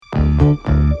Welcome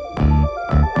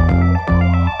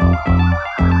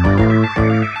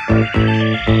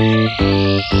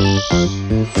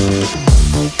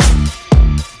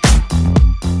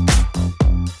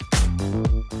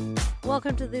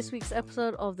to this week's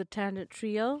episode of the Tangent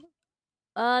Trio.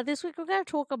 This week we're going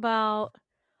to talk about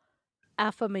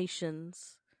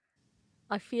affirmations.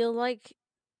 I feel like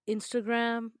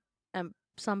Instagram and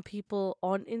some people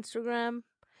on Instagram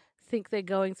think they're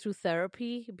going through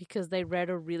therapy because they read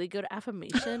a really good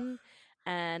affirmation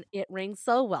and it rings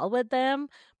so well with them,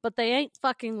 but they ain't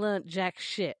fucking learned jack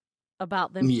shit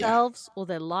about themselves or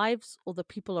their lives or the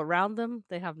people around them.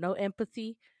 They have no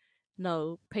empathy,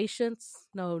 no patience,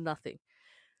 no nothing.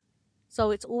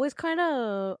 So it's always kind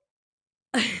of,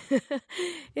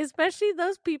 especially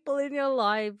those people in your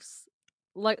lives,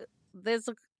 like there's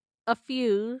a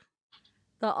few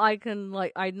that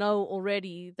I know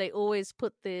already. They always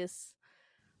put this,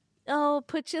 oh,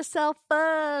 put yourself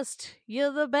first,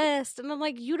 you're the best. And I'm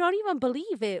like, you don't even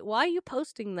believe it. Why are you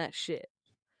posting that shit?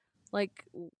 Like,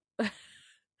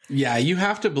 yeah, you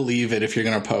have to believe it if you're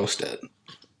going to post it.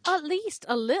 At least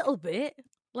a little bit.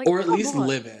 Like, or at least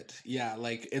live it. Yeah,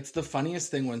 like it's the funniest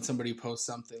thing when somebody posts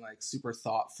something like super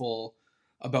thoughtful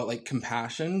about like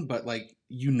compassion, but like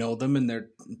you know them and they're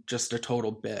just a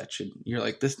total bitch, and you're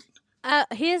like, this.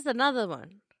 Here's another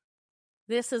one.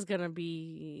 This is gonna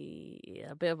be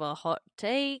a bit of a hot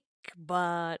take,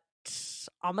 but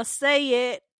I'ma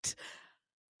say it.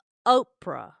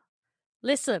 Oprah.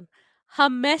 Listen,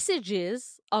 her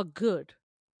messages are good.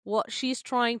 What she's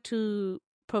trying to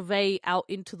purvey out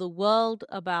into the world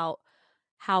about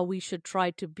how we should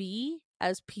try to be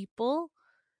as people,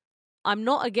 I'm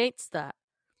not against that.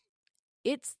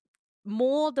 It's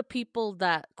more the people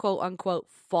that quote unquote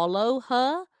follow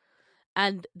her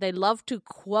and they love to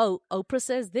quote, Oprah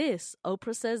says this,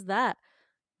 Oprah says that.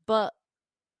 But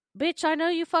bitch, I know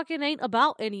you fucking ain't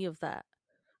about any of that.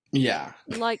 Yeah.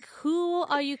 Like, who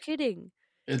are you kidding?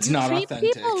 It's you not treat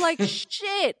authentic. People like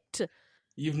shit.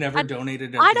 You've never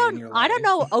donated a day in your life. I don't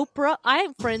know Oprah. I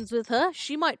ain't friends with her.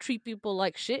 She might treat people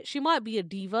like shit. She might be a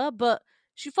diva, but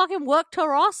she fucking worked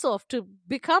her ass off to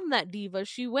become that diva.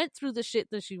 She went through the shit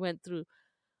that she went through.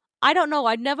 I don't know.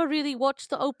 I never really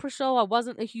watched the Oprah show. I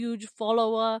wasn't a huge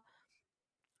follower.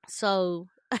 So,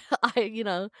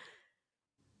 I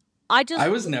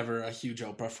was never a huge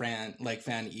Oprah fan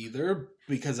either,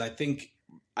 because I think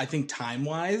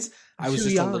time-wise, I was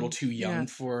just a little too young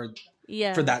for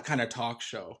that kind of talk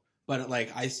show. But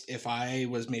like if I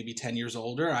was maybe 10 years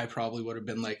older, I probably would have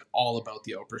been like all about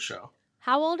the Oprah show.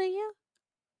 How old are you?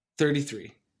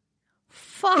 33.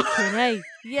 Fucking hey.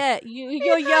 Yeah,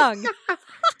 you're young.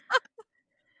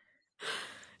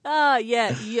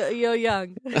 Yeah, you're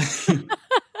young.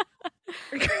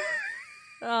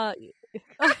 Now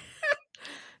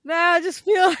I just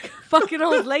feel like a fucking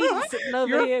old lady sitting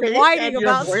over here whining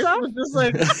about stuff.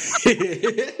 Like...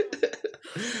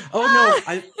 Oh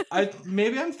no, I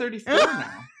maybe I'm 34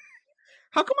 now.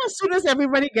 How come as soon as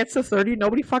everybody gets to 30,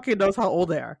 nobody fucking knows how old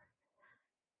they are?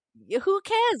 Who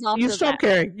cares after you stop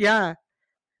caring, yeah.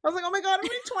 I was like, oh my god, I'm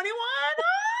only 21.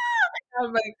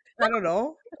 I'm like, I don't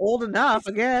know, old enough,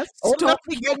 I guess. Old enough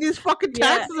to get these fucking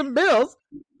taxes and bills.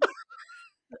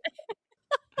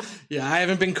 Yeah, I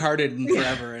haven't been carded in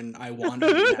forever, and I want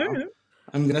to now.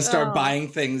 I'm gonna start buying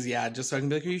things, just so I can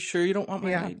be like, are you sure you don't want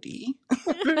my ID?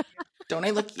 Don't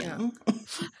I look young?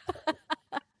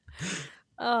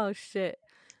 Oh shit.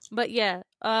 But yeah,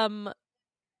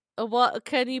 what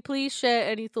can you please share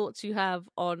any thoughts you have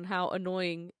on how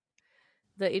annoying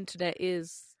the internet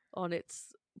is on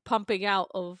its pumping out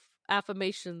of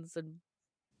affirmations and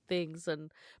things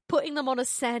and putting them on a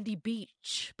sandy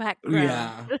beach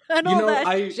background and all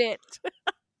that shit.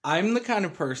 I'm the kind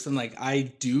of person, like,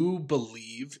 I do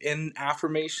believe in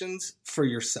affirmations for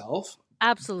yourself.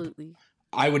 Absolutely.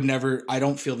 I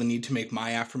don't feel the need to make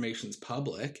my affirmations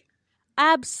public.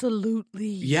 Absolutely.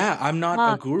 Yeah, I'm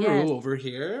not a guru over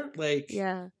here. Like,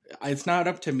 it's not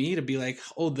up to me to be like,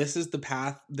 oh, this is the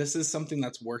path. This is something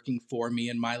that's working for me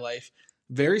in my life.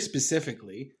 Very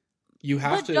specifically.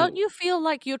 But don't you feel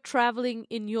like you're traveling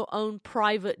in your own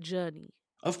private journey?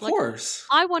 Of course.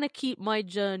 I want to keep my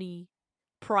journey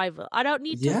private. I don't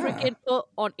need to freaking put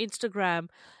on Instagram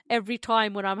every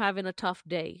time when I'm having a tough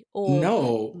day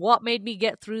or what made me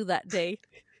get through that day.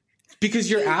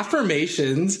 Because your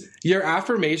affirmations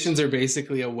are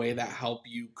basically a way that help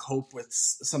you cope with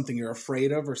something you're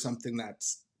afraid of or something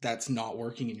that's not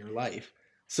working in your life.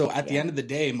 So at the end of the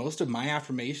day, most of my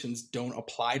affirmations don't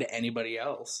apply to anybody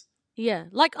else. Yeah,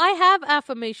 like I have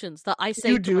affirmations that I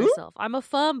say to myself. I'm a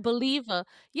firm believer.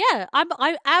 Yeah,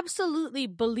 I absolutely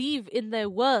believe in their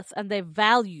worth and their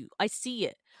value. I see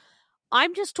it.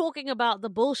 I'm just talking about the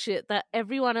bullshit that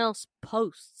everyone else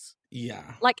posts.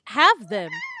 Yeah. Like, have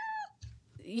them.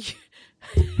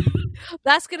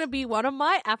 That's going to be one of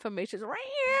my affirmations.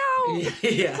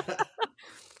 Yeah.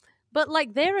 But,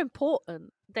 like, they're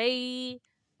important. They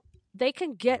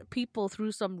can get people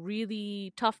through some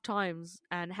really tough times,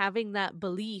 and having that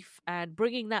belief and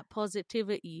bringing that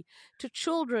positivity to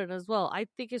children as well. I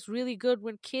think it's really good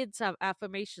when kids have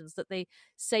affirmations that they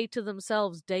say to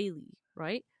themselves daily,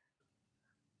 right?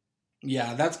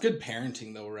 Yeah, that's good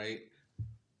parenting though, right?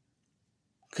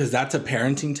 Because that's a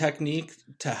parenting technique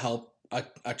to help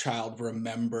a child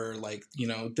remember, like,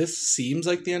 this seems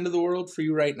like the end of the world for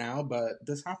you right now, but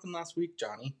this happened last week,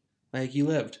 Johnny. Like, you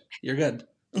lived. You're good.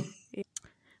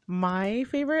 My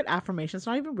favorite affirmation, it's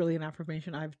not even really an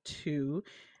affirmation. I have two,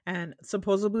 and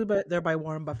supposedly but they're by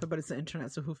Warren Buffett, but it's the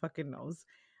internet, so who fucking knows.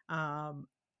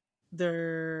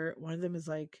 They're one of them is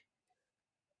like,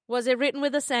 was it written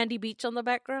with a sandy beach on the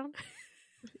background?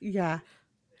 Yeah.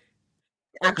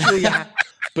 Actually, yeah.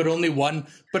 but only one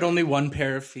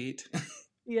pair of feet.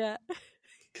 Yeah.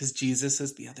 Because Jesus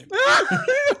is the other.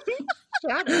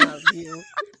 Shut up, you.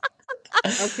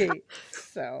 Okay,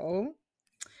 so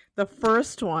the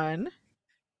first one: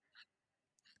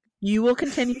 you will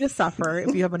continue to suffer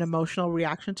if you have an emotional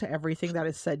reaction to everything that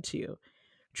is said to you.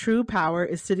 True power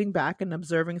is sitting back and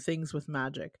observing things with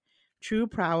magic. True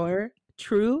power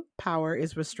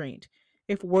is restraint.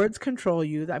 If words control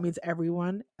you, that means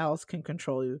everyone else can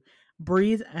control you.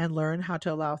 Breathe and learn how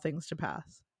to allow things to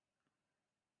pass.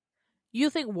 You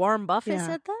think Warren Buffett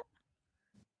said that?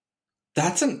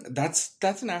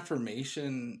 That's an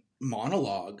affirmation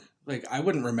monologue. Like, I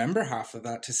wouldn't remember half of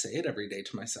that to say it every day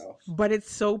to myself. But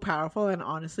it's so powerful, and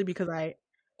honestly, because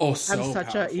I'm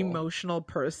such an emotional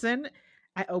person,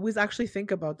 I always actually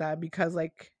think about that, because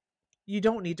like, you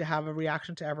don't need to have a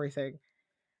reaction to everything.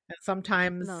 And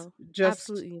sometimes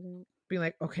just being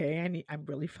like, okay, I'm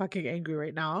really fucking angry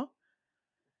right now.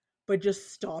 But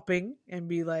just stopping and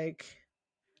be like,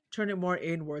 turn it more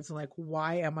inwards and like,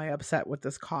 why am I upset with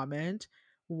this comment?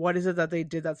 What is it that they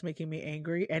did that's making me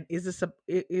angry? And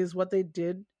is what they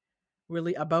did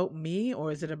really about me,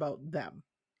 or is it about them?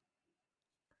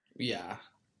 Yeah.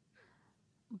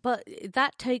 But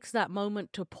that takes that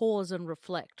moment to pause and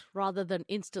reflect rather than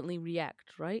instantly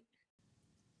react, right?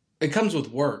 It comes with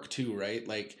work too, right?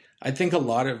 Like, I think a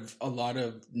lot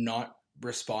of not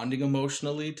responding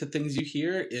emotionally to things you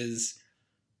hear is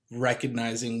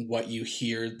recognizing what you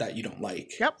hear that you don't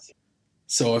like. Yep.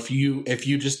 So if you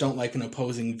just don't like an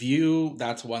opposing view,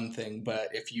 that's one thing. But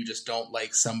if you just don't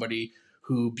like somebody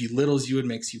who belittles you and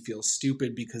makes you feel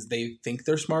stupid because they think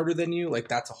they're smarter than you, like,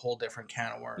 that's a whole different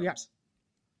can of worms. Yep.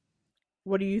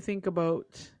 What do you think about?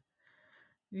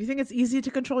 Do you think it's easy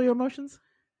to control your emotions?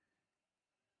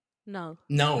 No.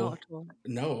 No. Not at all.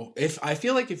 No. I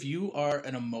feel like if you are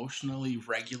an emotionally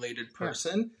regulated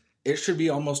person, it should be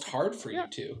almost hard for you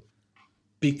to.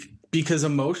 Because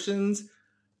emotions,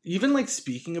 even like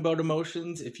speaking about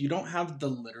emotions, if you don't have the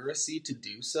literacy to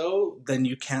do so, then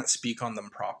you can't speak on them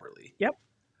properly. Yep.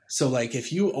 So like,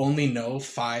 if you only know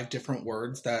 5 different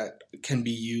words that can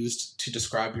be used to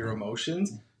describe your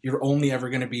emotions, you're only ever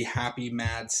going to be happy,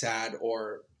 mad, sad,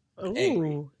 or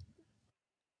angry.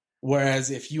 Whereas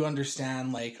if you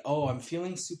understand, like, oh, I'm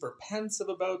feeling super pensive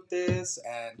about this,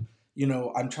 and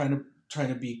I'm trying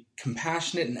to be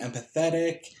compassionate and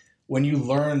empathetic. When you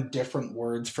learn different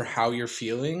words for how you're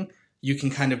feeling, you can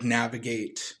kind of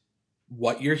navigate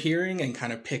what you're hearing and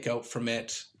kind of pick out from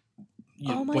it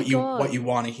what you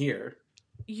want to hear.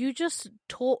 You just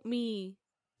taught me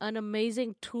an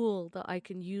amazing tool that I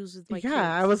can use with my kids.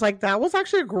 I was like, that was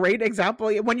actually a great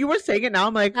example. When you were saying it now,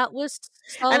 I'm like, that was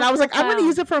so and I was profound. like, I'm going to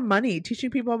use it for money,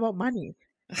 teaching people about money.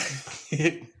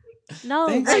 No,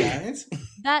 thanks, guys.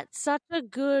 That's such a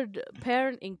good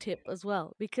parenting tip as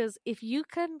well, because if you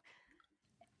can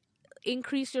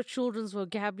increase your children's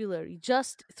vocabulary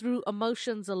just through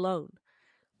emotions alone,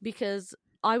 because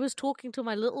I was talking to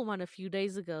my little one a few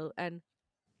days ago, and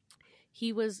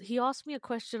he asked me a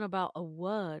question about a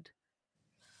word.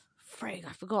 Frig,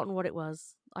 I've forgotten what it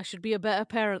was. I should be a better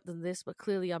parent than this, but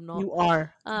clearly I'm not. You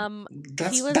are.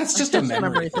 That's just a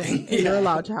memory thing. You're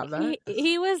allowed to have that.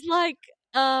 He was like,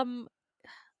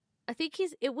 I think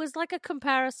it was like a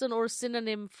comparison or a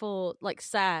synonym for like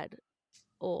sad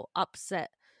or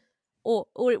upset, or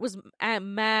it was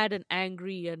mad and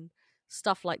angry and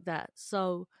stuff like that.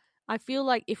 So I feel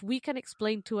like if we can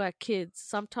explain to our kids,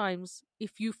 sometimes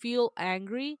if you feel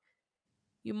angry,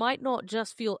 you might not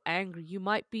just feel angry. You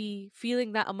might be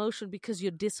feeling that emotion because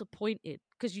you're disappointed,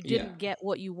 because you didn't get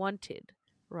what you wanted,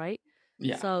 right?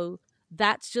 Yeah. So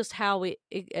that's just how it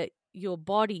your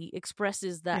body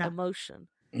expresses that emotion.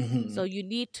 So you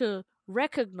need to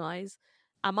recognize,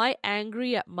 am I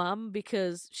angry at mom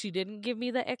because she didn't give me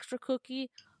the extra cookie?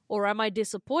 Or am I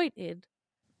disappointed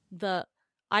that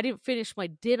I didn't finish my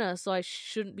dinner, so I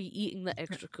shouldn't be eating the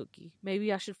extra cookie?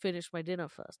 Maybe I should finish my dinner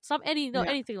first.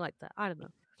 Anything like that. I don't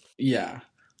know. Yeah.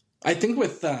 I think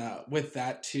with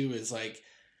that too is like,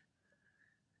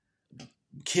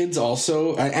 kids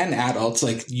also, and adults,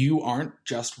 like, you aren't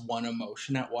just one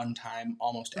emotion at one time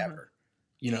almost ever.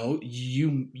 You know,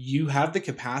 you have the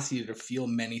capacity to feel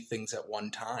many things at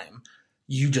one time.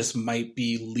 You just might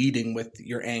be leading with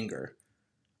your anger.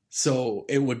 So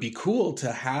it would be cool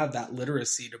to have that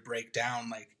literacy to break down,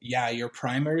 like, yeah, your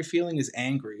primary feeling is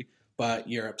angry, but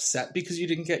you're upset because you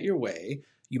didn't get your way.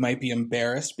 You might be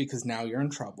embarrassed because now you're in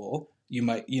trouble. You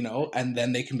might, and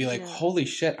then they can be like, holy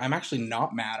shit, I'm actually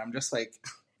not mad. I'm just like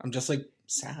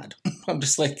sad. I'm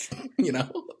just like,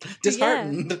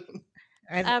 disheartened. Yeah.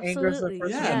 And anger is the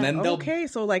first one. And then okay,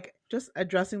 so like just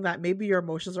addressing that, maybe your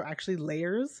emotions are actually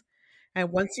layers.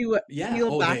 And once you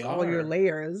peel back all your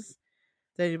layers,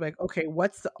 then you're like, okay,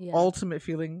 what's the ultimate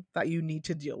feeling that you need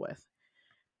to deal with?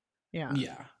 Yeah.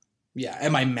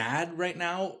 Am I mad right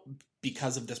now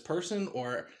because of this person,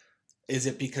 or is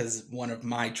it because one of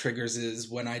my triggers is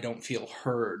when I don't feel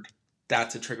heard?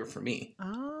 That's a trigger for me.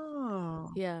 Oh.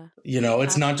 Yeah.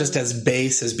 It's not just as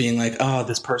base as being like, oh,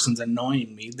 this person's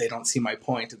annoying me, they don't see my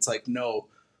point. It's like, no,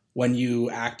 when you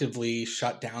actively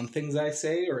shut down things I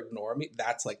say or ignore me,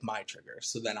 that's like my trigger.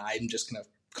 So then I'm just going to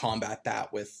combat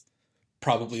that with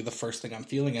probably the first thing I'm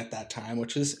feeling at that time,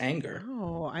 which is anger.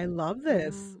 Oh, I love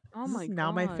this. This is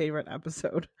now my favorite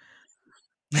episode.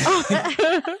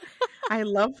 I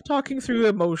love talking through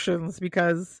emotions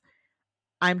because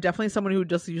I'm definitely someone who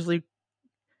just usually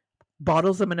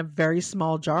bottles them in a very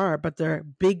small jar, but they're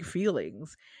big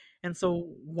feelings. And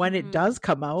so when it does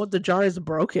come out, the jar is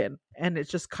broken and it's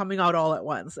just coming out all at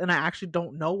once. And I actually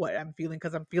don't know what I'm feeling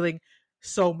because I'm feeling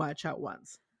so much at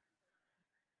once.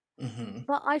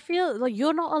 But I feel like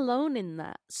you're not alone in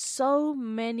that. So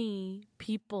many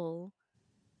people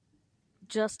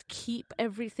just keep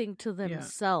everything to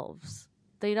themselves.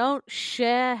 They don't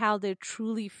share how they're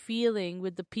truly feeling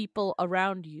with the people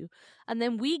around you. And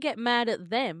then we get mad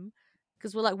at them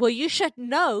because we're like, well, you should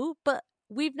know, but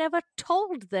we've never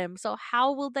told them. So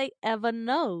how will they ever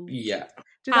know? Yeah.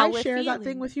 Did I share that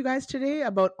thing with you guys today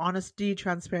about honesty,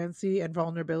 transparency, and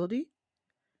vulnerability?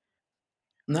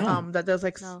 No. That there's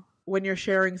like, when you're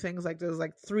sharing things, like there's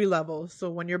like 3 levels. So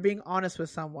when you're being honest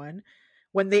with someone,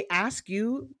 when they ask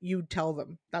you, you tell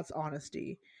them. That's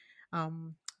honesty.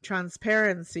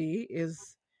 Transparency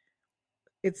is,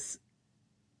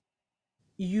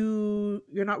 you're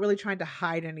not really trying to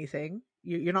hide anything.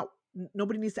 You're not,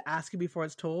 nobody needs to ask you before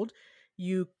it's told.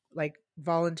 You like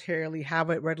voluntarily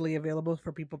have it readily available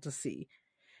for people to see.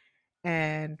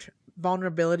 And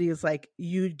vulnerability is like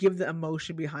you give the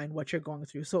emotion behind what you're going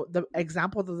through. So the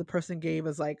example that the person gave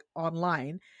is like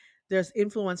online, there's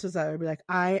influencers that would be like,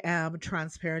 I am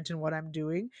transparent in what I'm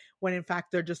doing, when in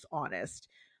fact they're just honest.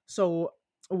 So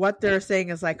what they're saying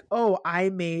is like, oh, I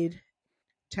made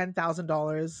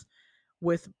 $10,000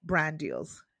 with brand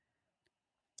deals.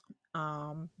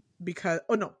 Because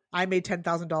I made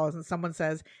 $10,000, and someone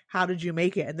says, how did you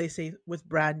make it? And they say, with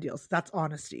brand deals. That's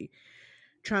honesty.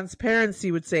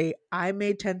 Transparency would say, I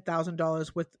made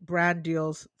 $10,000 with brand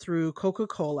deals through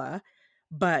Coca-Cola,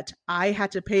 but I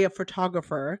had to pay a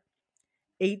photographer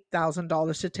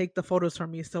 $8,000 to take the photos for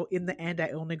me. So in the end, I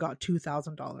only got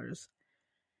 $2,000.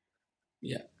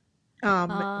 Yeah.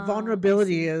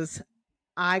 Vulnerability is,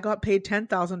 I got paid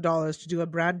 $10,000 to do a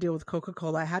brand deal with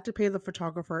Coca-Cola. I had to pay the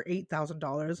photographer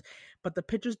 $8,000, but the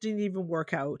pictures didn't even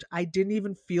work out. I didn't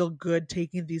even feel good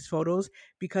taking these photos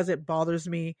because it bothers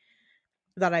me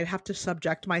that I have to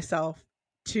subject myself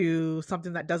to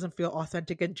something that doesn't feel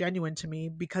authentic and genuine to me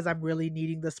because I'm really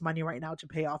needing this money right now to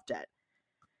pay off debt.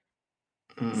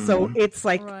 So it's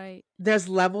like, there's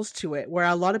levels to it where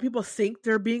a lot of people think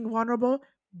they're being vulnerable,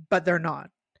 but they're not.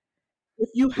 If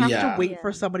you have to wait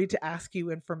for somebody to ask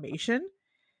you information,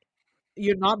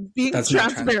 you're not being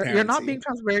transparent. You're not being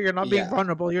transparent. You're not being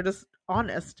vulnerable. You're just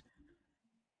honest.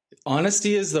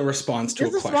 Honesty is the response to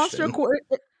a question.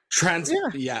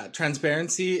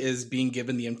 Transparency is being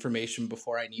given the information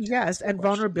before I need to ask and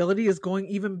vulnerability is going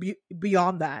even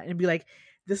beyond that and be like,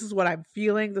 this is what I'm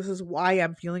feeling, this is why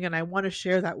I'm feeling, and I want to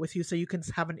share that with you so you can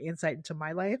have an insight into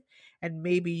my life, and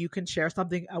maybe you can share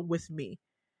something with me.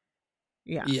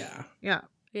 Yeah.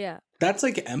 That's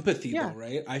like empathy though,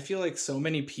 right? I feel like so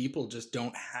many people just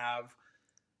don't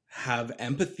have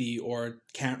empathy or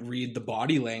can't read the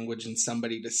body language in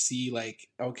somebody to see like,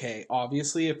 okay,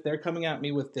 obviously if they're coming at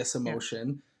me with this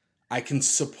emotion, I can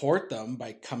support them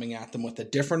by coming at them with a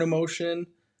different emotion,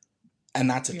 and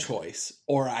that's a choice.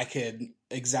 Or I could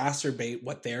exacerbate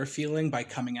what they're feeling by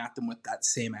coming at them with that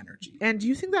same energy. And do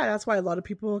you think that that's why a lot of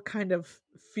people kind of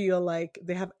feel like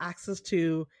they have access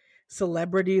to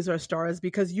celebrities or stars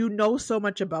because you know so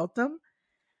much about them,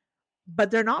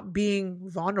 but they're not being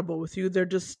vulnerable with you. They're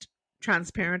just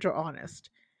transparent or honest.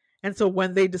 And so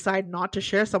when they decide not to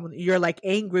share someone, you're like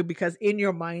angry because in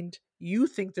your mind, you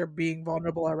think they're being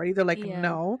vulnerable already. They're like,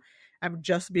 no, I'm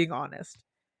just being honest.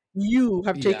 You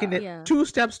have taken it 2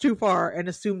 steps too far and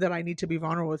assumed that I need to be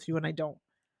vulnerable with you, and I don't.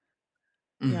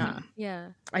 Yeah.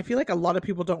 I feel like a lot of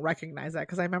people don't recognize that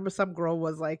because I remember some girl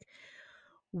was like,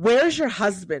 where's your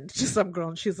husband? To some girl,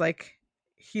 and she's like,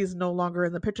 he's no longer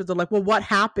in the picture. They're like, well, what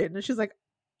happened? And she's like,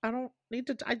 I don't need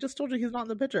to. I just told you he's not in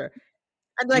the picture.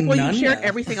 And like, well, you shared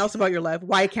everything else about your life.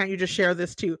 Why can't you just share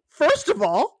this too? First of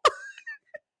all,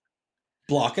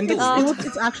 block and delete.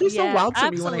 It's actually so wild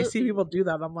to me when I see people do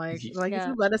that. I'm like if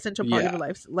you let us into part of your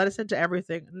life, let us into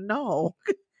everything. No,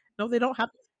 they don't have.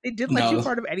 They didn't let you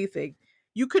part of anything.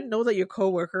 You could know that your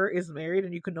coworker is married,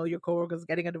 and you could know your coworker is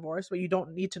getting a divorce, but you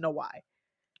don't need to know why.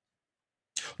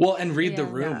 Well, and read the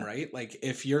room, right? Like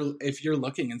if you're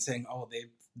looking and saying, oh,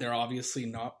 they're obviously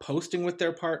not posting with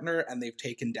their partner and they've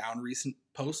taken down recent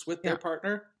posts with their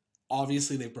partner,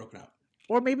 obviously they've broken up.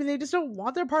 Or maybe they just don't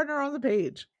want their partner on the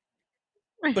page.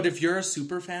 But if you're a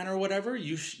super fan or whatever,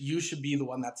 you should be the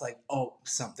one that's like, oh,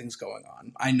 something's going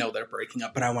on. I know they're breaking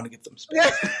up, but I want to give them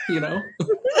space. You know?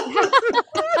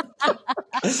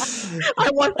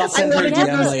 I'll send her a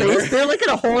DM later. Space. They're like in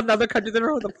a whole other country. They don't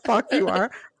know who the fuck you are.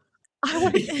 I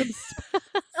want to give them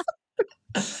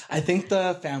space. I think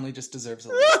the family just deserves a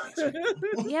little space.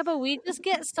 Right? Yeah, but we just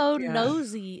get so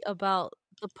nosy about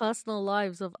the personal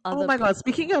lives of other Oh my people. God,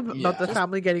 speaking of about the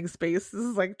family getting space, this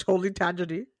is like totally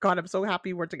tangenty. God, I'm so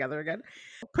happy we're together again.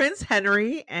 Prince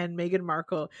Henry and Meghan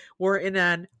Markle were in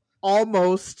an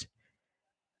almost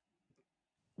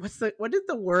what is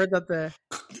the word that the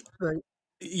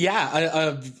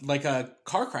like a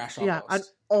car crash almost. Yeah, an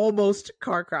almost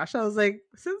car crash. I was like,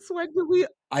 since when did we...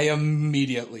 I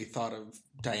immediately thought of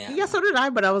Diana. Yeah, so did I,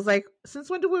 but I was like,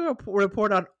 since when do we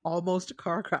report on almost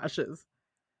car crashes?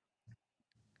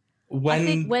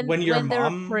 When your they're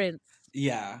mom, a prince,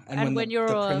 and when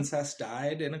the princess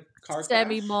died in a car crash,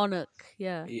 semi-monarch,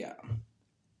 yeah,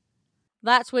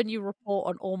 that's when you report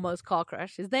on almost car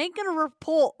crashes. They ain't gonna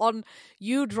report on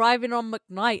you driving on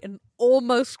McKnight and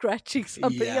almost scratching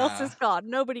somebody else's car.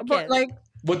 Nobody cares. But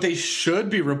what they should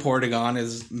be reporting on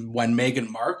is when Meghan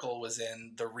Markle was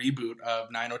in the reboot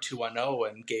of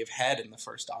 90210 and gave head in the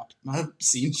first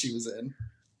scene she was in.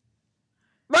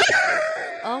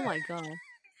 Oh my God.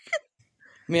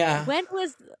 Yeah. When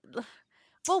was...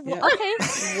 Well, okay.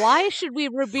 Why should we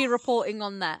be reporting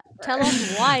on that? Tell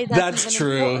us why that's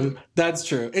true. Important. That's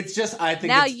true. It's just, I think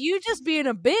now you just being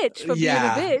a bitch for being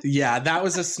a bitch. Yeah, that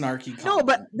was a snarky comment. No,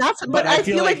 but but I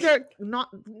feel like they're not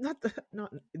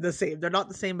the same. They're not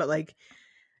the same, but like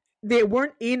they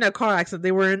weren't in a car accident.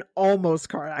 They were in almost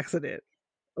car accident.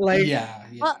 Like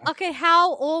Well, okay,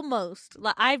 how almost?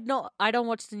 Like I don't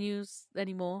watch the news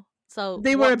anymore. So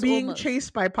they were being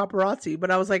chased by paparazzi,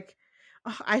 but I was like,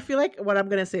 I feel like what I'm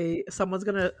gonna say, someone's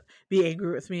gonna be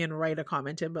angry with me and write a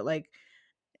comment in, but like,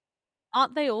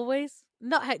 aren't they always?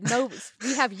 No,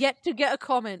 we have yet to get a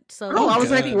comment. So I was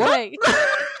like, what?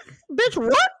 Bitch,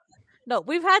 what? No,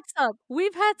 we've had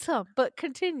some, but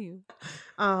continue.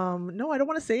 No, I don't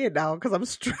want to say it now because I'm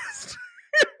stressed.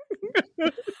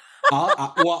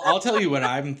 I'll tell you what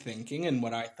I'm thinking, and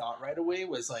what I thought right away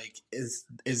was like, is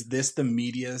this the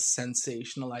media's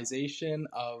sensationalization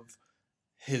of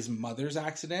his mother's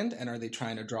accident, and are they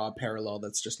trying to draw a parallel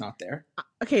that's just not there?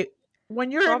 Okay, when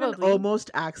you're in an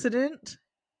almost accident,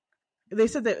 they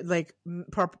said that like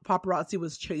paparazzi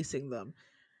was chasing them.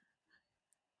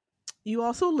 You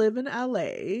also live in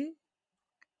LA,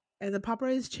 and the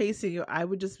paparazzi is chasing you. I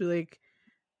would just be like,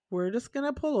 we're just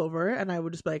gonna pull over, and I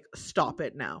would just be like, stop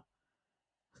it now.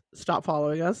 Stop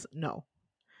following us. No,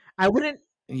 I wouldn't.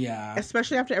 Yeah,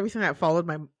 especially after everything that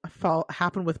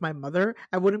happened with my mother,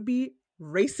 I wouldn't be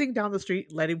racing down the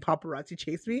street letting paparazzi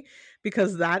chase me,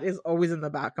 because that is always in the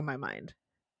back of my mind.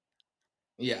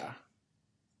 Yeah,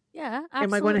 absolutely.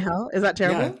 Am I going to hell? Is that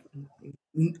terrible?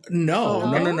 Yeah. No.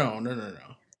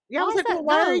 Yeah, I was like, well,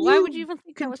 why would you even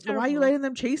think that was terrible? Why are you letting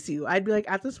them chase you? I'd be like,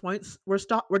 at this point, we're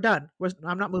done.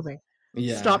 I'm not moving.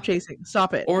 Yeah. Stop chasing.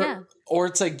 Stop it. Or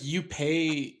it's like you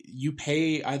pay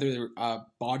either a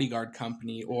bodyguard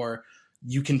company or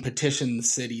you can petition the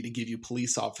city to give you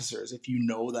police officers if you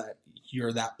know that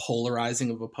you're that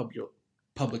polarizing of a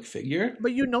public figure.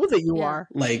 But you know that you are.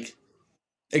 Like,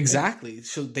 exactly.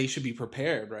 So they should be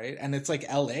prepared, right? And it's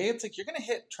like LA, it's like you're going to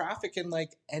hit traffic in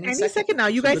like any second now.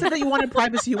 You guys said that you wanted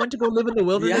privacy. You went to go live in the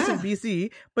wilderness in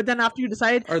BC, but then after you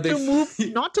decided to move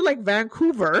not to like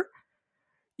Vancouver,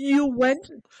 you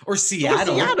went or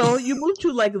Seattle. You moved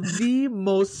to like the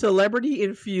most celebrity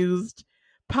infused,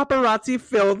 paparazzi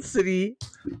filled city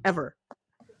ever.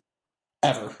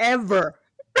 Ever.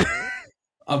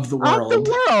 Of the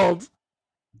world.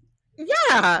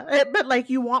 Yeah, but like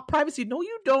you want privacy. No,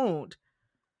 you don't.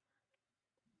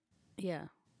 Yeah.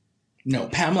 No,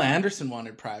 Pamela Anderson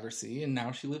wanted privacy, and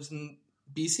now she lives in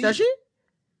BC. Does she?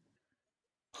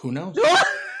 Who knows?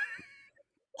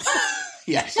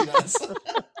 Yeah, she does.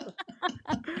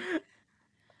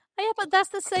 Yeah, but that's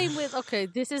the same with, okay,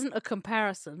 this isn't a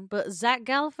comparison, but Zach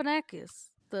Galifianakis,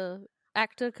 the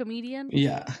actor, comedian.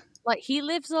 Yeah. Like, he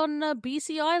lives on a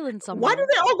BC island somewhere. Why do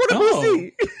they all go to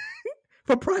BC?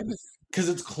 For privacy. Because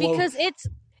it's close. Because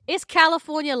it's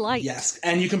California light. Yes,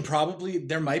 and you can probably,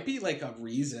 there might be like a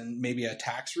reason, maybe a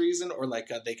tax reason, or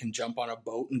like they can jump on a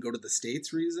boat and go to the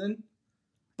States reason.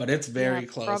 But it's very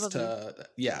close to,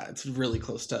 it's really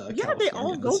close to California. They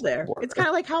all go there. Border. It's kind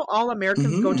of like how all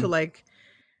Americans go to like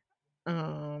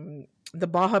the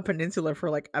Baja Peninsula for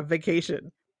like a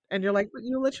vacation. And you're like, but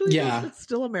you literally, it's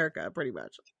still America, pretty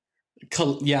much.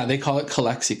 They call it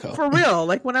Calexico. For real.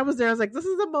 Like when I was there, I was like, this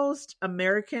is the most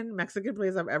American Mexican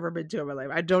place I've ever been to in my life.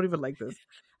 I don't even like this.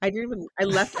 I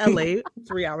left LA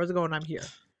 3 hours ago and I'm here.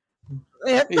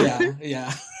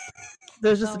 Yeah.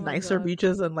 There's just nicer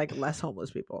beaches and like less homeless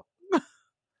people.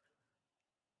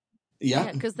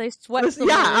 Yeah, because they swept them.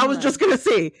 Yeah, I was just gonna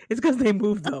say it's because they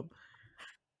moved them.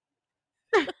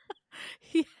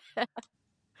 Yeah.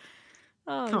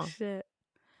 Oh shit.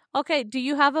 Okay, do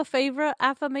you have a favorite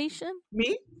affirmation?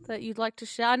 Me? That you'd like to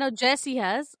share? I know Jesse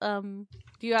has. Do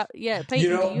you have? Yeah,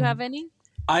 Peyton, do you have any?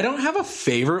 I don't have a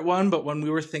favorite one, but when we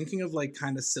were thinking of like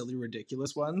kind of silly,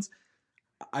 ridiculous ones,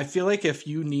 I feel like if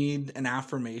you need an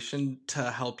affirmation to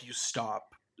help you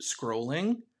stop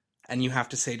scrolling and you have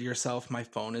to say to yourself, my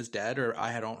phone is dead or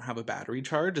I don't have a battery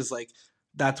charge, is like,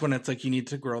 that's when it's like you need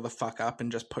to grow the fuck up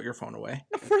and just put your phone away.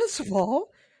 First of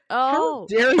all, how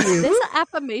dare you? There's an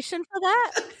affirmation for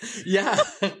that? Yeah.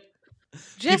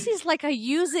 Jesse's like, I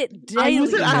use it daily. I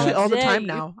use it actually all the time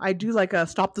now. I do like a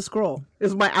stop the scroll.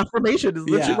 Is my affirmation. Is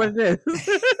literally what it is.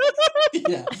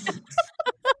 Yeah.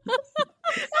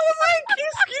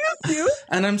 Excuse you.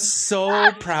 And I'm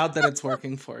so proud that it's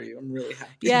working for you. I'm really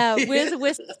happy. Yeah,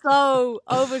 we're so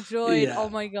overjoyed. Yeah. Oh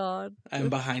my god. I'm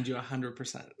behind you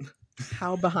 100%.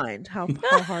 How behind? How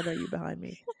hard are you behind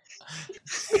me?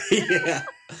 Yeah.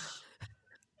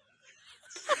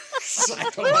 I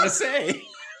don't want to say.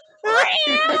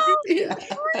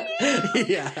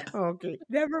 Yeah. Okay.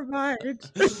 Never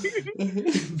mind.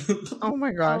 Oh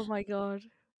my gosh. Oh my god.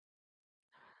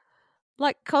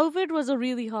 Like, COVID was a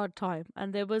really hard time.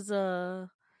 And there was I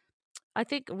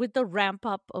think with the ramp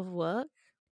up of work,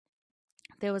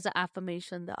 there was an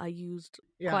affirmation that I used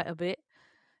quite a bit.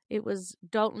 It was,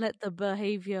 don't let the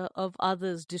behavior of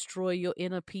others destroy your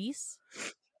inner peace.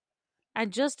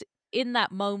 And just in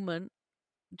that moment,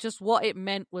 just what it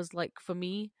meant was like, for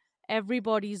me,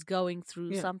 everybody's going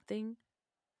through something.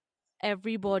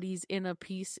 Everybody's inner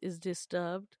peace is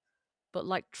disturbed. But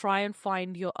like, try and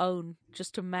find your own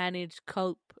just to manage,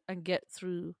 cope, and get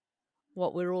through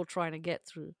what we're all trying to get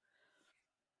through.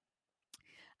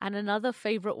 And another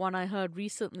favorite one I heard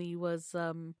recently was,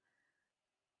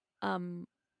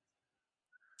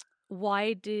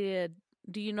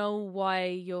 do you know why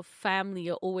your family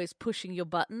are always pushing your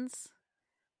buttons?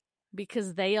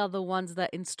 Because they are the ones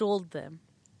that installed them.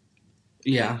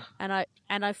 Yeah. And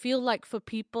I feel like for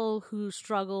people who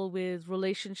struggle with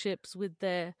relationships with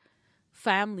their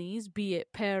families, be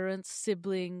it parents,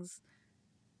 siblings,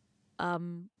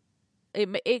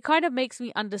 it kind of makes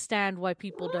me understand why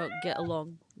people don't get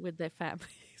along with their families.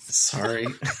 Sorry.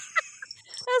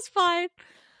 That's fine.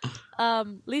 At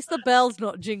least the bell's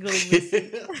not jingling.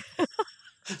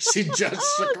 She just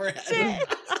shook her head.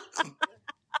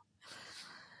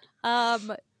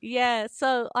 Yeah,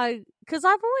 so because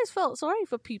I've always felt sorry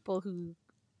for people who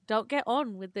don't get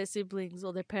on with their siblings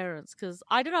or their parents, because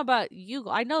I don't know about you,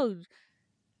 I know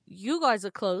you guys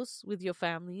are close with your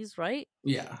families, right?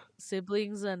 Yeah.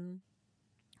 Siblings and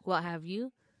what have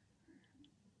you.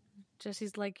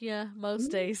 Jesse's like, yeah, most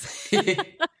days.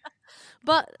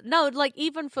 But no, like,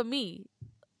 even for me,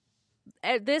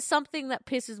 there's something that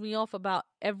pisses me off about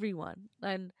everyone,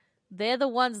 and they're the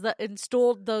ones that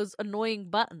installed those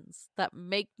annoying buttons that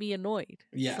make me annoyed.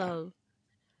 Yeah. So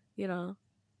you know,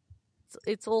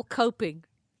 it's all coping.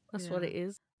 That's what it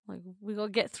is. Like, we gotta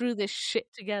get through this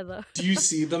shit together. Do you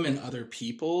see them in other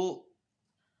people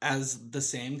as the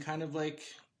same kind of like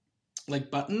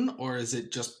button, or is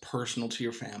it just personal to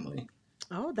your family?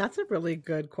 Oh, that's a really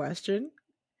good question.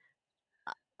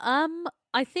 I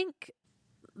think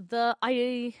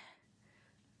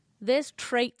there's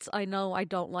traits I know I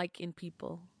don't like in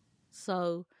people.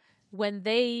 So when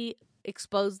they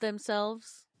expose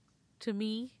themselves to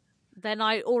me, then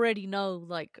I already know,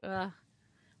 like,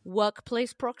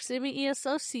 workplace proximity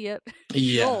associate.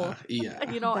 Yeah, sure.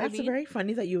 Yeah. You know what I That's mean? very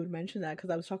funny that you would mention that, because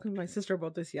I was talking to my sister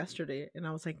about this yesterday, and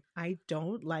I was like, I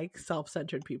don't like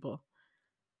self-centered people.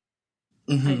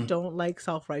 Mm-hmm. I don't like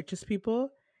self-righteous people,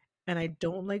 and I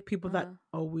don't like people that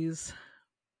always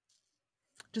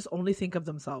just only think of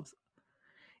themselves.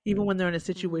 Even when they're in a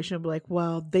situation, be like,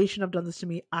 well, they shouldn't have done this to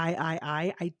me.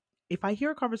 I. If I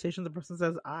hear a conversation, the person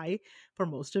says I for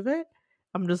most of it,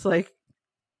 I'm just like,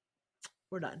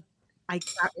 we're done.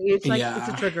 It's like, it's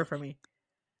a trigger for me.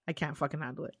 I can't fucking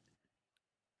handle it.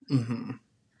 Mm-hmm.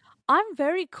 I'm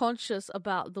very conscious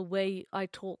about the way I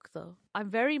talk, though. I'm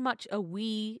very much a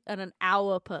we and an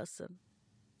our person.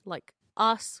 Like,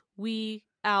 us, we,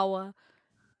 our.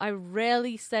 I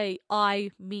rarely say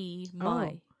I, me,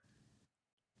 my.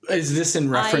 Is this in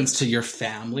reference to your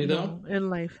family, though? No, in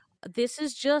life. This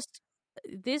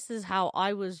is how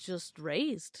I was just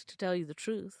raised, to tell you the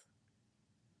truth.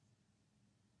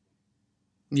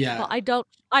 Yeah. But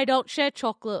I don't share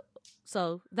chocolate,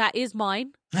 so that is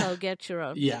mine. So get your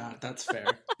own. Yeah, that's fair.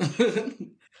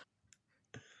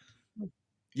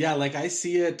 Yeah, like I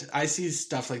see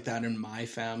stuff like that in my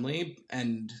family,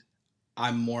 and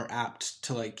I'm more apt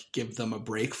to like give them a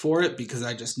break for it because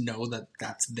I just know that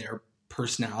that's their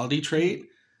personality trait,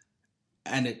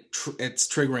 and it's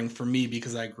triggering for me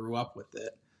because I grew up with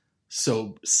it.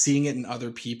 So seeing it in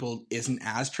other people isn't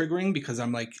as triggering because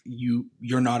I'm like,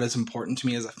 you're not as important to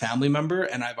me as a family member,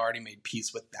 and I've already made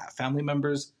peace with that family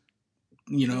member's,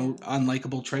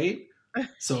 unlikable trait.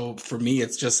 So for me,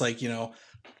 it's just like,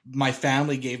 my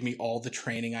family gave me all the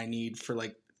training I need for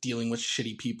like dealing with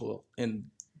shitty people in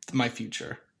my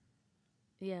future.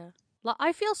 Yeah. Like,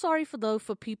 I feel sorry for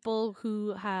people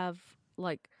who have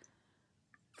like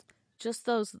just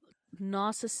those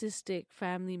narcissistic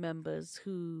family members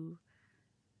who,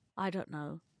 I don't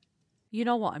know. You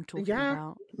know what I'm talking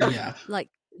about. Yeah. Like,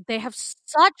 they have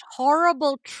such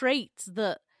horrible traits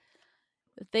that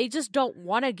they just don't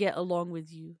want to get along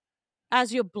with you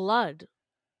as your blood.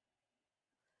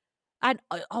 And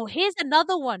here's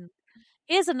another one.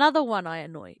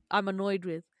 I'm annoyed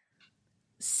with.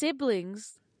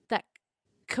 Siblings that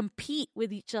compete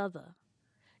with each other.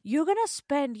 You're gonna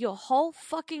spend your whole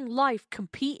fucking life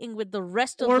competing with the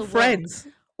rest of the friends.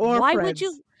 world. Why would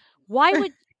you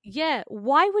want,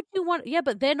 yeah,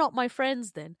 but they're not my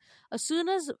friends then. As soon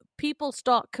as people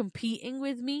start competing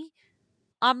with me,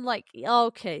 I'm like,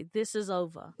 okay, this is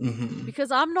over. Mm-hmm.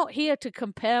 Because I'm not here to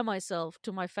compare myself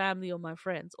to my family or my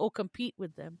friends or compete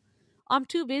with them. I'm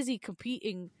too busy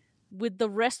competing with the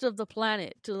rest of the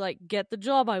planet to like get the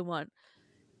job I want,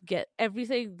 get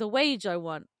everything, the wage I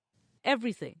want,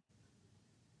 everything.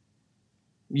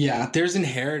 Yeah, there's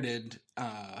inherited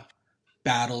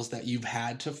battles that you've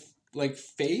had to like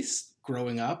face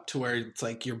growing up to where it's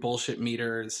like your bullshit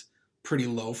meter is pretty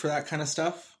low for that kind of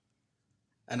stuff.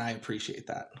 And I appreciate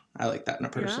that. I like that in a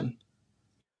person.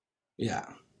 Yeah.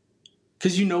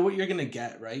 Because you know what you're going to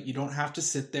get, right? You don't have to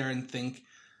sit there and think,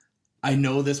 I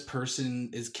know this person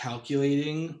is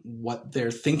calculating what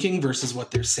they're thinking versus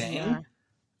what they're saying.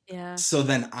 Yeah. So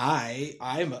then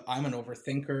I'm an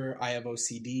overthinker. I have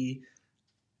OCD.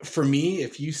 For me,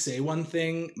 if you say one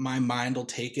thing, my mind will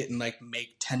take it and like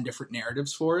make 10 different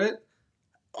narratives for it,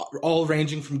 all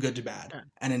ranging from good to bad. Yeah.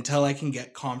 And until I can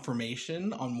get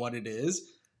confirmation on what it is,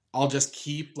 I'll just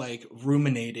keep like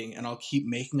ruminating and I'll keep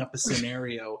making up a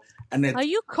scenario. And are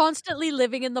you constantly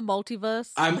living in the multiverse?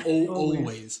 I'm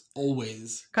always.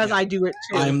 Because I do it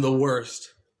too. I'm the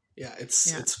worst. Yeah,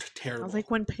 it's terrible. I was like,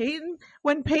 when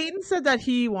Peyton said that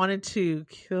he wanted to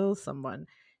kill someone,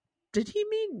 did he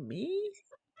mean me?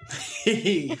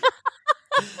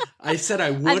 I said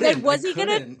I wouldn't. And then was he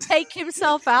gonna take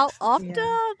himself out after?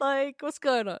 Yeah. Like, what's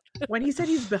going on? When he said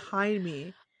he's behind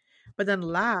me, but then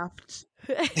laughed.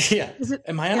 Yeah. Is it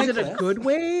a good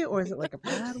way or is it like a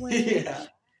bad way? Yeah.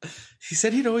 He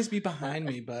said he'd always be behind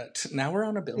me, but now we're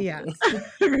on a building. Yeah.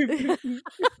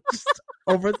 Just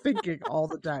overthinking all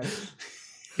the time.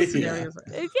 Yeah.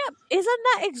 Isn't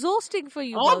that exhausting for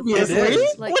you? Obviously.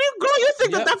 Like, what do you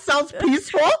think that sounds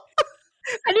peaceful?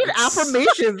 I need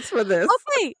affirmations for this.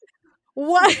 Okay.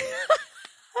 What?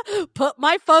 Put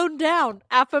my phone down.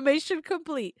 Affirmation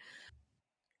complete.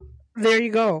 There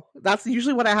you go. That's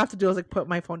usually what I have to do is like put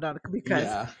my phone down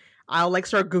because I'll like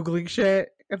start Googling shit.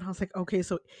 And I was like, okay,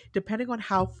 so depending on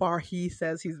how far he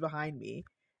says he's behind me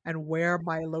and where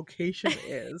my location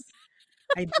is,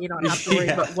 I may not have to worry.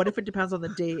 But what if it depends on the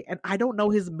day? And I don't know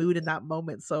his mood in that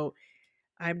moment. So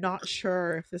I'm not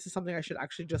sure if this is something I should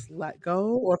actually just let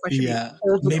go or if I should be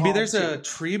holding maybe on there's to. a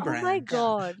tree branch. Oh my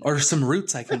God. Or some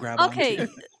roots I can grab onto.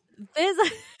 There's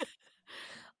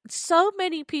so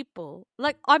many people.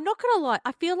 Like, I'm not gonna lie,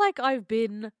 I feel like I've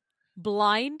been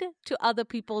blind to other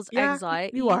people's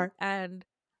anxiety you are. and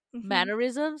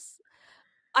mannerisms.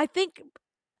 I think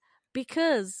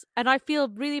because, and I feel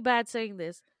really bad saying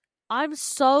this, I'm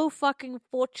so fucking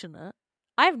fortunate.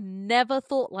 I've never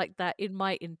thought like that in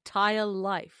my entire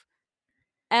life.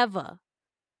 Ever.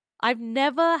 I've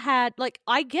never had, like,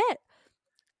 I get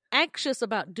anxious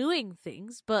about doing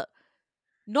things, but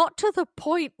not to the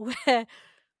point where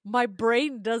my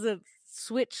brain doesn't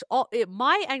switch off.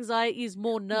 My anxiety is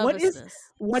more nervousness.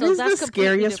 What is the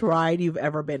scariest ride you've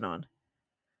ever been on?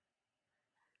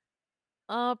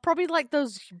 Probably like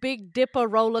those big dipper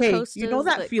roller coasters. You know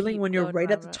that feeling when you're right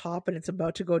at the top and it's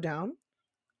about to go down?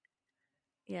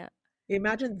 Yeah.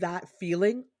 Imagine that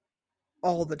feeling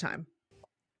all the time.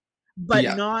 But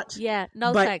not... Yeah,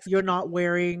 no but thanks. You're not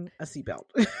wearing a seatbelt.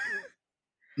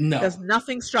 No. There's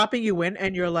nothing strapping you in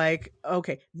and you're like,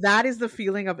 okay, that is the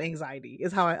feeling of anxiety,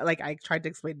 is how I tried to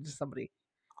explain it to somebody.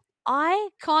 I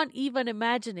can't even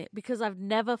imagine it because I've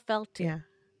never felt it. Yeah.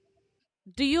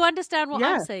 Do you understand what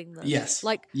I'm saying though? Yes.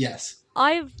 Like, yes.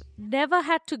 I've never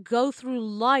had to go through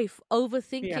life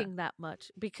overthinking that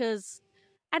much because,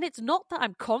 and it's not that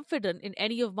I'm confident in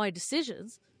any of my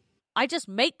decisions. I just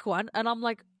make one and I'm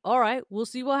like, all right, we'll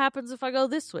see what happens if I go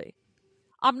this way.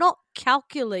 I'm not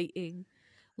calculating.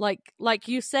 Like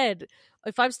you said,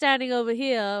 if I'm standing over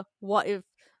here, what if,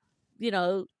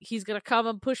 he's going to come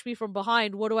and push me from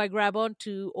behind? What do I grab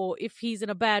onto? Or if he's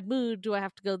in a bad mood, do I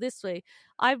have to go this way?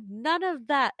 None of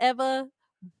that ever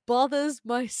bothers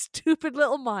my stupid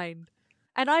little mind.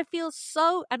 And I feel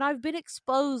and I've been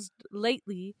exposed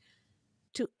lately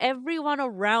to everyone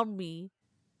around me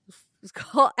who's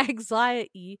got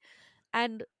anxiety.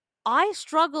 And I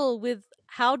struggle with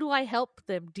how do I help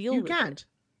them deal with it? You can't.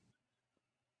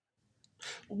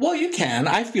 Well, you can.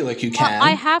 I feel like you can.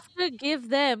 I have to give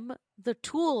them the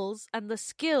tools and the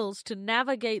skills to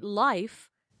navigate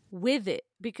life with it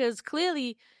because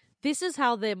clearly this is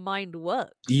how their mind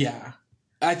works. Yeah.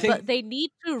 I think but they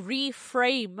need to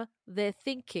reframe their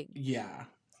thinking. Yeah.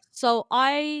 So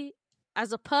I,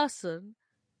 as a person,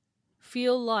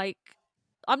 feel like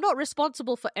I'm not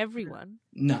responsible for everyone.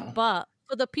 No. But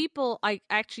for the people I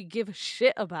actually give a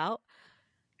shit about,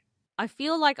 I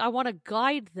feel like I want to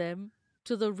guide them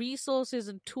to the resources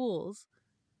and tools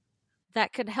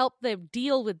that can help them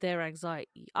deal with their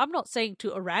anxiety. I'm not saying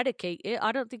to eradicate it.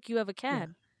 I don't think you ever can. Yeah.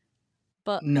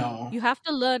 But no, you have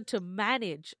to learn to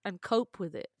manage and cope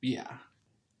with it. Yeah.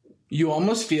 You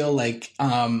almost feel like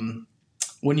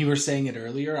when you were saying it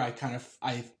earlier,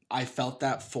 I felt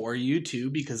that for you too,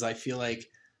 because I feel like,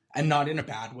 and not in a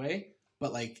bad way,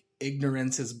 but like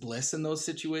ignorance is bliss in those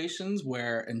situations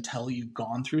where until you've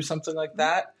gone through something like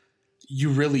that, you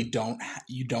really don't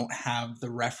have the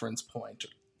reference point,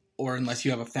 or unless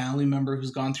you have a family member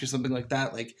who's gone through something like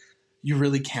that, like you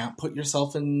really can't put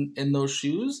yourself in those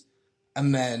shoes.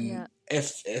 And then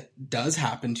if it does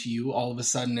happen to you, all of a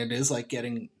sudden it is like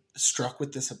getting struck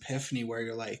with this epiphany where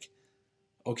you're like,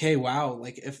 okay, wow,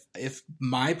 like if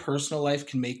my personal life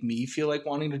can make me feel like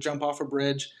wanting to jump off a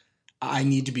bridge, I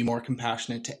need to be more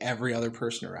compassionate to every other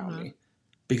person around me.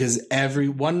 Because every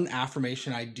one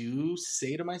affirmation I do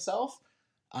say to myself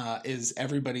is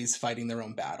everybody's fighting their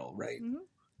own battle, right? Mm-hmm.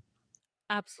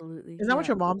 Absolutely. Is that what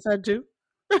your mom said too?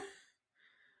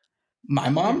 My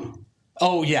mom?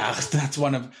 Oh yeah, that's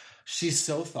she's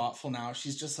so thoughtful now.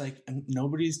 She's just like,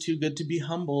 nobody's too good to be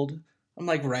humbled. I'm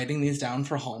like writing these down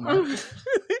for Hallmark.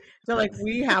 So like,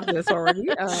 we have this already.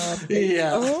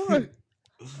 Yeah. Oh.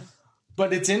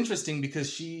 But it's interesting because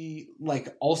she,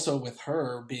 like, also with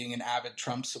her being an avid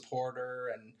Trump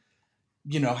supporter and,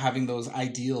 having those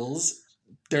ideals,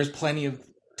 there's plenty of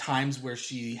times where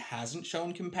she hasn't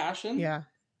shown compassion. Yeah.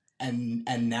 And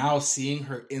now seeing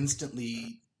her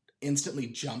instantly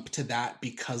jump to that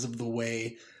because of the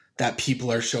way that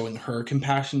people are showing her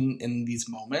compassion in these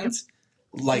moments,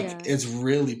 is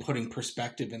really putting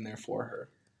perspective in there for her.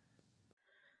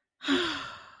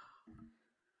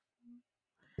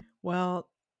 Well,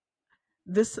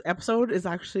 this episode is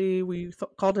actually, we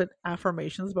called it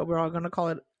Affirmations, but we're all going to call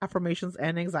it Affirmations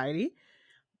and Anxiety.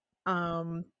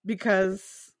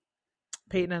 Because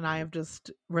Peyton and I have just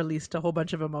released a whole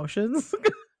bunch of emotions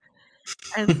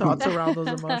and thoughts around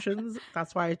those emotions.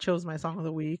 That's why I chose my song of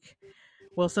the week.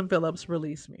 Wilson Phillips,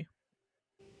 Release Me.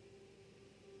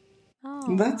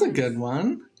 Oh, that's a good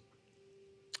one.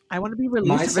 I want to be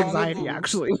released of anxiety,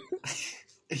 actually.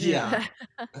 Yeah.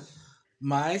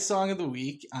 My song of the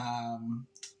week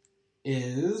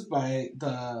is by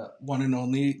the one and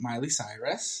only Miley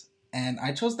Cyrus, and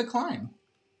I chose The Climb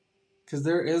because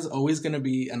there is always going to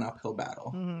be an uphill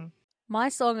battle. Mm-hmm. My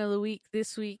song of the week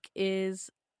this week is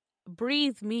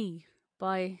Breathe Me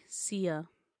by Sia.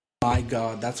 My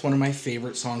God, that's one of my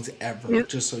favorite songs ever,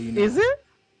 just so you know. Is it?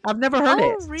 I've never heard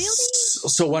it. Oh, really?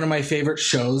 So one of my favorite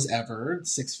shows ever,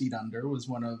 6 Feet Under, was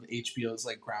one of HBO's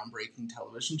like groundbreaking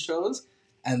television shows.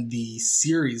 And the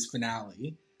series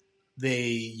finale, they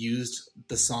used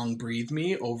the song Breathe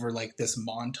Me over like this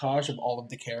montage of all of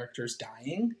the characters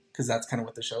dying, because that's kind of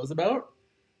what the show is about.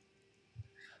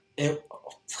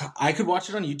 I could watch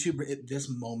it on YouTube at this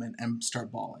moment and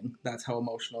start bawling. That's how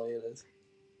emotionally it is.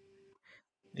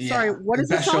 Sorry, what is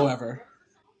the best show ever?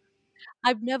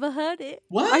 I've never heard it.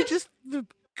 What? I just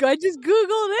Googled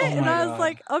it and I was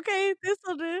like, okay, this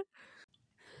will do.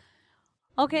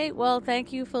 Okay, well,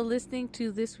 thank you for listening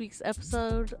to this week's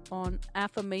episode on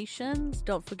Affirmations.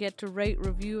 Don't forget to rate,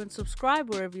 review, and subscribe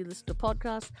wherever you listen to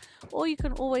podcasts. Or you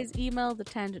can always email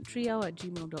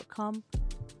thetangenttrio@gmail.com.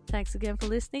 Thanks again for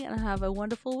listening and have a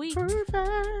wonderful week.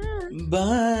 Perfect.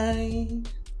 Bye.